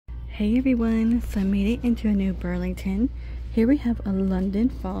Hey everyone, so I made it into a new Burlington. Here we have a London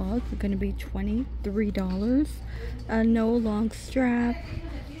fog. It's going to be $23. No long strap,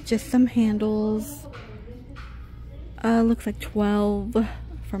 just some handles. Looks like 12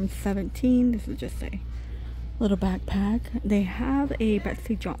 from 17. This is just a little backpack. They have a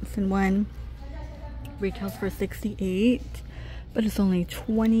Betsy Johnson one. Retails for $68, but it's only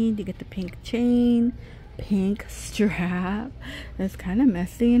 $20 to get the pink chain, pink strap. It's kind of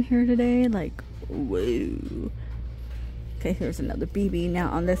messy in here today, like whoa. Okay, here's another BB. Now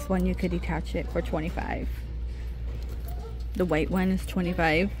on this one you could detach it for $25. The white one is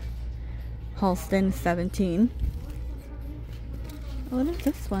 $25. Halston $17. Oh, what is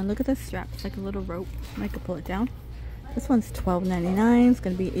this one? Look at this strap. It's like a little rope. I could pull it down. This one's $12.99. It's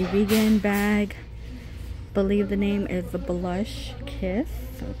gonna be a vegan bag. Believe the name is the Blush Kiss.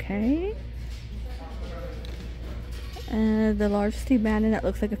 Okay. The large Steve Madden that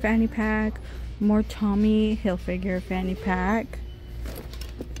looks like a fanny pack. More Tommy Hilfiger fanny pack.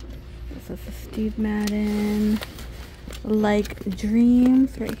 This is a Steve Madden. Like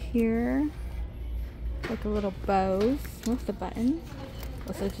Dreams right here. Like a little bows. What's the button?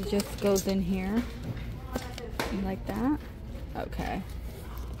 Oh, so it just goes in here. Like that. Okay.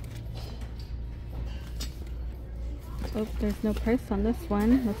 Oh, there's no price on this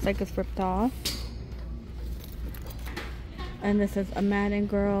one. Looks like it's ripped off. And this is a Madden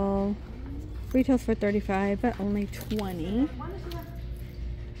Girl. Retails for $35, but only $20.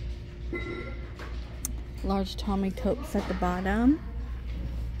 Large Tommy totes at the bottom.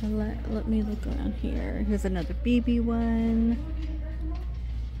 Let me look around here. Here's another BB one.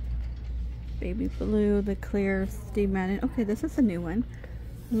 Baby blue, the clear Steve Madden. Okay, this is a new one.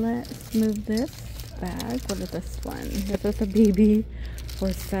 Let's move this bag. What is this one? This is a BB for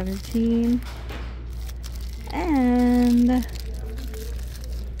 $17. And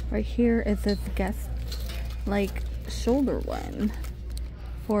right here is this Guess like shoulder one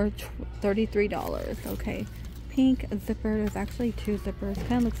for $33. Okay, pink zipper. There's actually two zippers.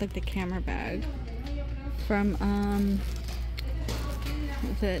 Kind of looks like the camera bag from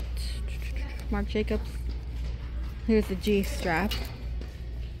is it Marc Jacobs? Here's the G strap.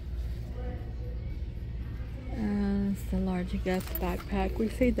 It's the large Guess backpack. We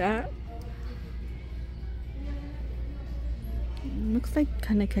see that. Looks like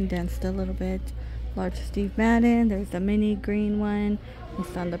kind of condensed a little bit. Large Steve Madden. There's the mini green one. We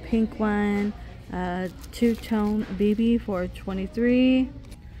saw the pink one. Two-tone BB for $23.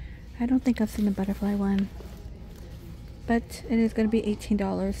 I don't think I've seen the butterfly one, but it is going to be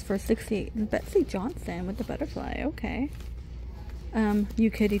 $18 for $68. Betsy Johnson with the butterfly. Okay. You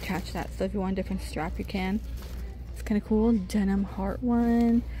could detach that, so if you want a different strap, you can. It's kind of cool. Denim heart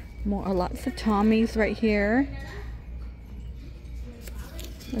one. Lots of Tommies right here.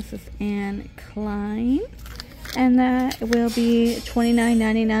 This is Anne Klein, and that will be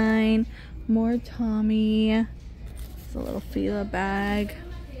 $29.99. More Tommy. It's a little Fila bag.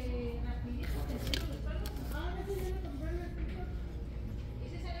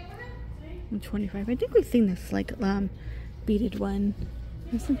 $25. I think we've seen this like beaded one.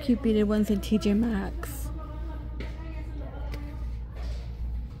 There's some cute beaded ones in TJ Maxx.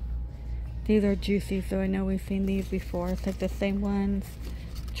 These are juicy, so I know we've seen these before. It's like the same ones.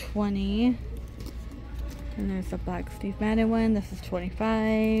 $20. And there's a black Steve Madden one. This is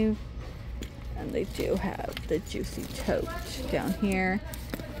 $25. And they do have the juicy tote down here.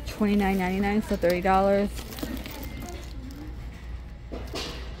 $29.99, so $30.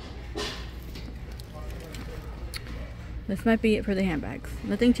 This might be it for the handbags.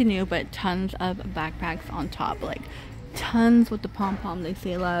 Nothing too new, but tons of backpacks on top. Like tons with the pom-pom they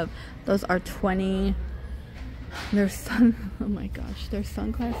say love. Those are $20. Their oh my gosh, their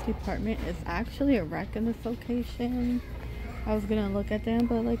sunglass department is actually a wreck in this location. I was gonna look at them,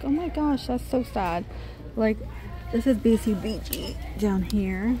 but like, oh my gosh, that's so sad. Like, this is BCBG down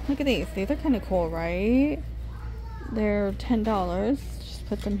here. Look at these. These are kind of cool, right? They're $10. Just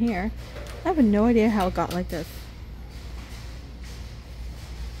put them here. I have no idea how it got like this.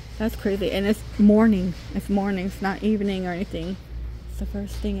 That's crazy. And it's morning. It's morning. It's not evening or anything. It's the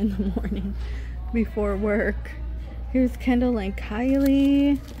first thing in the morning before work. Here's Kendall and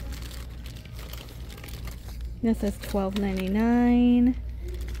Kylie. This says $12.99.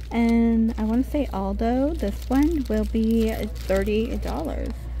 And I want to say Aldo, this one will be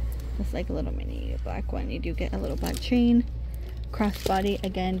 $30. It's like a little mini black one. You do get a little black chain. Crossbody,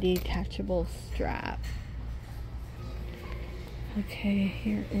 again, detachable strap. Okay,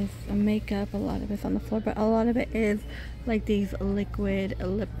 here is a makeup. A lot of it's on the floor, but a lot of it is like these liquid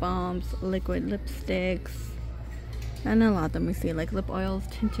lip balms, liquid lipsticks. And a lot of them we see like lip oils,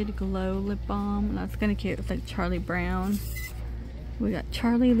 tinted glow lip balm. That's kind of cute. It's like Charlie Brown. We got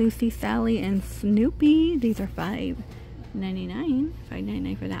Charlie, Lucy, Sally, and Snoopy. These are $5.99.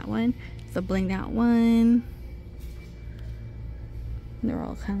 $5.99 for that one. It's a blinged out one. They're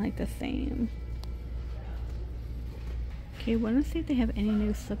all kind of like the same. Okay, want to see if they have any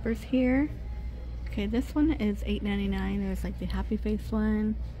new slippers here. Okay, this one is $8.99. There's like the Happy Face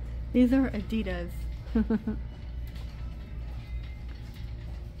one. These are Adidas.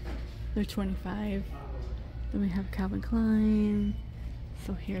 They're $25. Then we have Calvin Klein.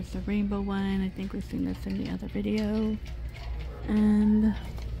 So here's the rainbow one. I think we've seen this in the other video. And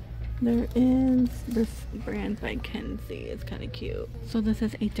there is this brand by Kenzie. It's kind of cute. So this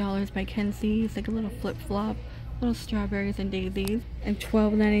is $8 by Kenzie. It's like a little flip-flop. Little strawberries and daisies. And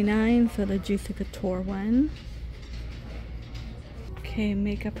 $12.99 for the Juicy Couture one. Okay,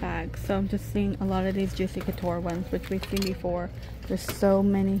 makeup bags. So I'm just seeing a lot of these Juicy Couture ones, which we've seen before. There's so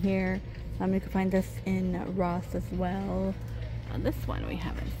many here. You can find this in Ross as well. This one we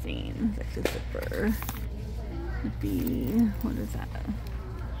haven't seen. It's actually super. What is that?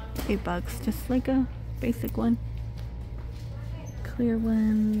 $8, just like a basic one. Clear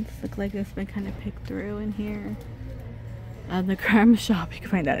ones look like it's been kind of picked through in here. The crime shop, you can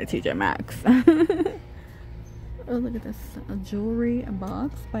find that at TJ Maxx. Oh, look at this, a jewelry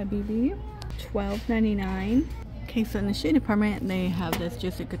box by BB, $12.99. Okay, so in the shoe department they have this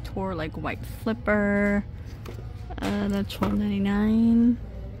Juicy Couture like white slipper. That's $12.99.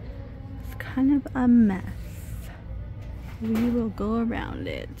 It's kind of a mess. We will go around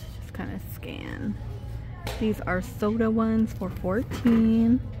it, just kind of scan. These are soda ones for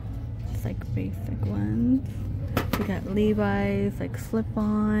 $14. Just like basic ones. We got Levi's, like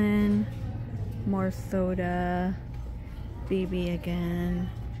slip-on. More soda. BB again.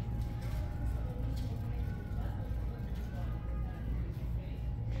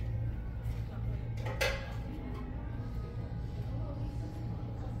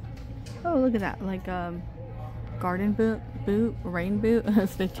 Oh, look at that. Like garden boot, rain boot.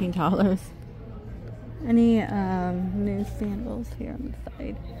 It's $15. Any new sandals here on the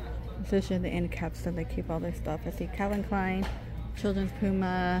side. Especially the end caps, so they keep all their stuff. I see Calvin Klein, Children's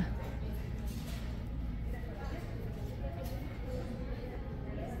Puma.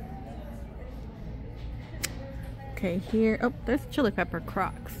 Okay, here, oh, there's Chili Pepper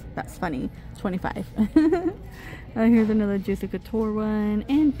Crocs. That's funny. 25. Here's another Juicy Couture one,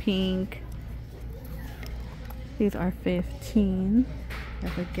 and pink. These are 15.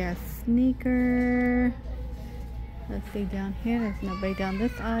 There's a Guess sneaker. Let's see down here. There's nobody down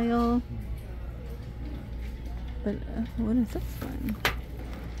this aisle. But what is this one?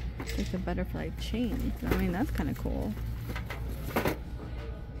 It's like a butterfly chain. I mean, that's kind of cool.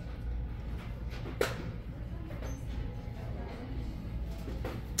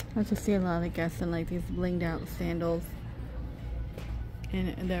 I just see a lot of Guess and like these blinged out sandals.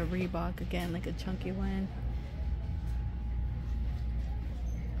 And the Reebok again, like a chunky one.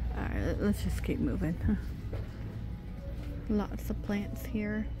 Alright, let's just keep moving. Lots of plants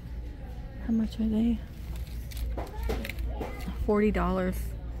here. How much are they? $40.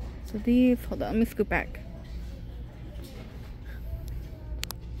 So these, hold on, let me scoot back.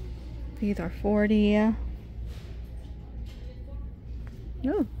 These are $40.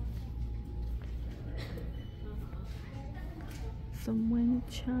 Oh. Some wind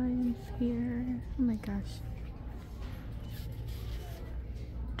chimes here. Oh my gosh.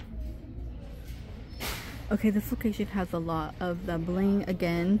 Okay, this location has a lot of the bling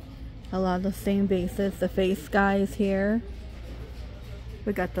again. A lot of the same bases. The face guys here.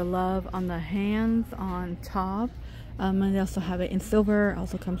 We got the love on the hands on top. And they also have it in silver.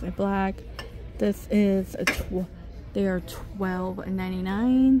 Also comes in black. This is they are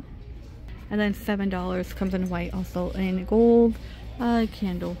 $12.99. And then $7 comes in white, also in gold.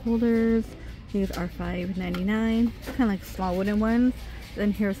 Candle holders. These are $5.99. Kind of like small wooden ones.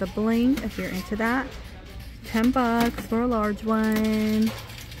 Then here's a bling if you're into that. $10 for a large one.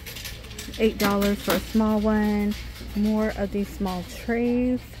 $8 for a small one. More of these small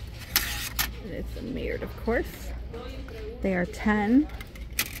trays. It's mirrored, of course. They are $10.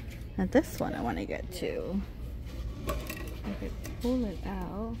 Now this one I want to get to. I could pull it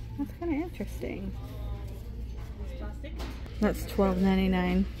out. That's kind of interesting. That's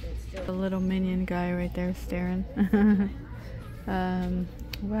 $12.99. The little minion guy right there staring.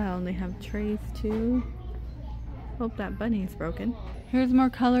 Wow, they have trays too. Hope that bunny is broken. Here's more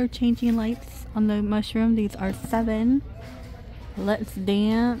color changing lights on the mushroom. These are $7. Let's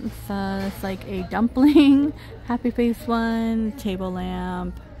dance. It's like a dumpling. Happy face one. Table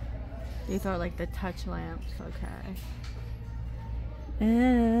lamp. These are like the touch lamps, okay.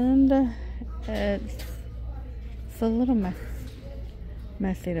 And it's a little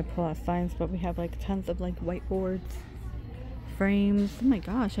messy to pull out signs, but we have like tons of like whiteboards, frames. Oh my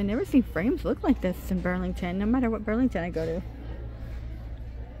gosh, I never seen frames look like this in Burlington, no matter what Burlington I go to.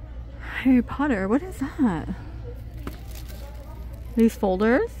 Harry Potter, what is that? These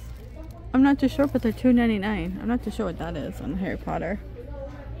folders? I'm not too sure, but they're $2.99. I'm not too sure what that is on Harry Potter.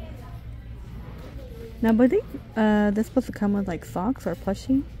 Now, but they're supposed to come with like socks or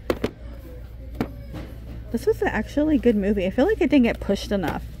plushie. This was actually a good movie. I feel like it didn't get pushed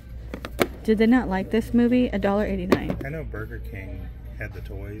enough. Did they not like this movie? $1.89. I know Burger King had the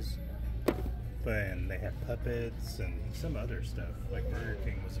toys, but they had puppets and some other stuff. Like Burger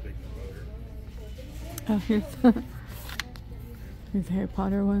King was a big promoter. Oh, here's these Harry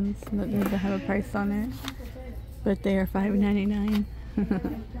Potter ones that they have a price on it, but they are $5.99.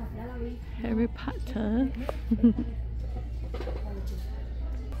 Harry Potter.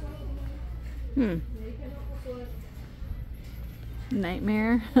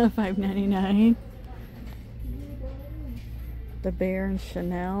 Nightmare, $5.99. The Bear and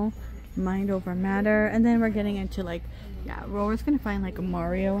Chanel, Mind Over Matter, and then we're getting into like, yeah, we're just gonna find like a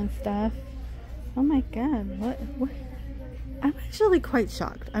Mario and stuff. Oh my god, what? I'm actually quite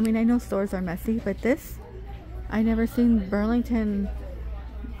shocked. I mean, I know stores are messy, but this, I never seen Burlington.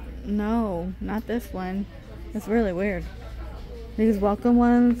 No, not this one. It's really weird. These welcome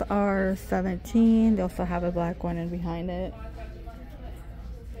ones are $17. They also have a black one in behind it.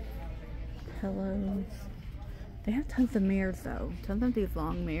 Pillows. They have tons of mirrors though. Tons of these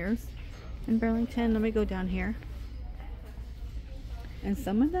long mirrors in Burlington. Let me go down here. And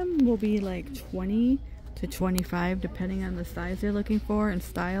some of them will be like 20 to 25 depending on the size you're looking for and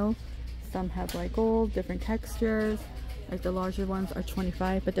style. Some have like gold, different textures. Like the larger ones are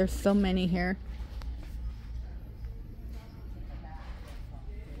 25, but there's so many here.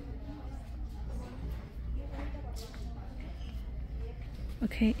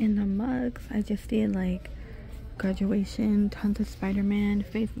 Okay, in the mugs, I just did like graduation, tons of Spider-Man,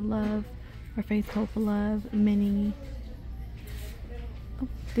 Faith of Love, or Faith Hope of Love, mini. Oh,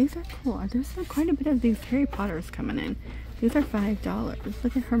 these are cool. There's quite a bit of these Harry Potters coming in. These are $5.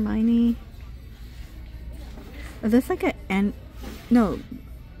 Look at Hermione. Is this like no,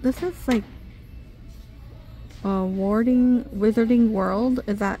 this is like a Wizarding World.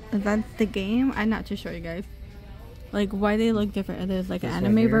 Is that the game? I'm not too sure, you guys. Like, why they look different? There's like an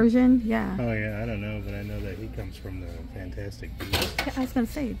anime version. Yeah. Oh yeah, I don't know, but I know that he comes from the Fantastic Beasts. Yeah, I was gonna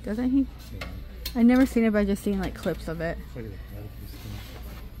say, doesn't he? Yeah. I never seen it, but I just seen like clips of it. Look at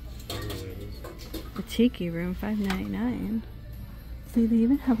that. The Tiki Room, $5.99. See, they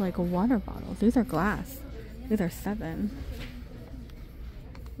even have like a water bottles. These are glass. These are $7.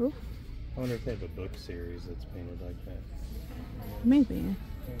 Ooh. I wonder if they have a book series that's painted like that. Maybe.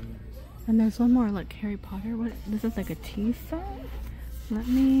 And there's one more, like Harry Potter. What? This is like a tea set. Let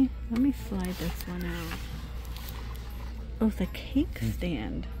me slide this one out. Oh, it's a cake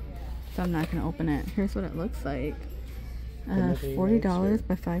stand. So I'm not gonna open it. Here's what it looks like. $40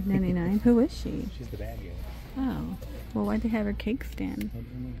 by $5.99. Who is she? She's the bad guy. Oh, well, why'd they have her cake stand?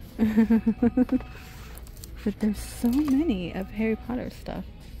 But there's so many of Harry Potter stuff.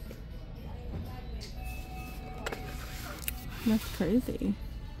 That's crazy.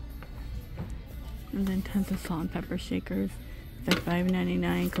 And then tons of salt and pepper shakers. They're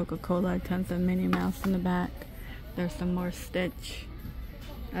 $5.99. Coca-Cola, tons of Minnie Mouse in the back. There's some more Stitch.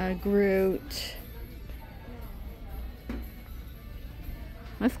 Groot.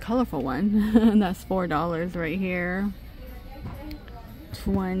 That's a colorful one. And that's $4 right here.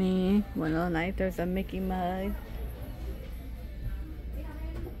 $20. One of the night. There's a Mickey mug.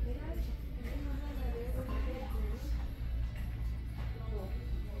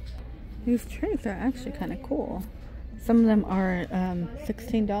 These trays are actually kind of cool. Some of them are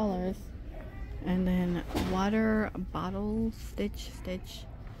 $16. And then water bottle Stitch.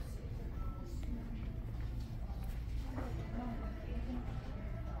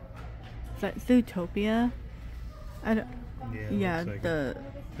 Is that Zootopia? I don't. Yeah, like the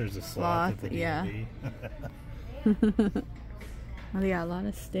there's a sloth. Yeah. Oh yeah, a lot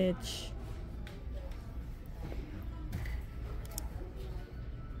of Stitch.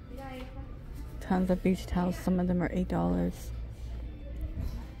 Tons of beach towels. Some of them are $8.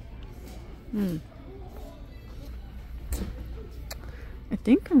 I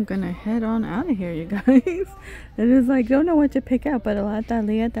think I'm gonna head on out of here, you guys. It is like, don't know what to pick out, but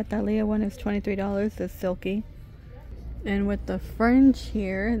that Thalia one is $23. It's silky. And with the fringe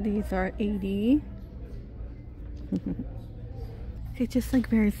here, these are $80. Okay, just like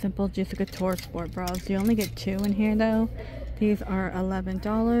very simple Juicy Couture sport bras. You only get 2 in here though. These are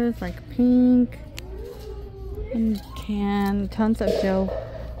 $11, like pink and tan. Tons of Joe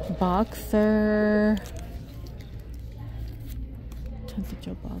Boxer. Tons of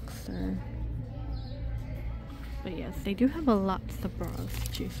Joe Boxer. But yes, they do have lots of bras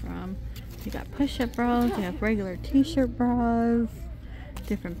to choose from. You got push-up bras, you have regular t-shirt bras,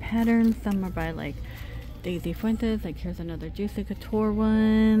 different patterns. Some are by like Daisy Fuentes. Like here's another Juicy Couture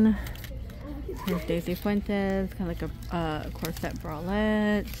one. Here's Daisy Fuentes, kind of like a corset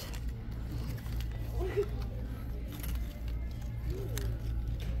bralette.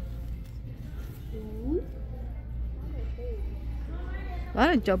 A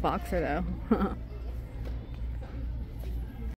lot of Joe Boxer though.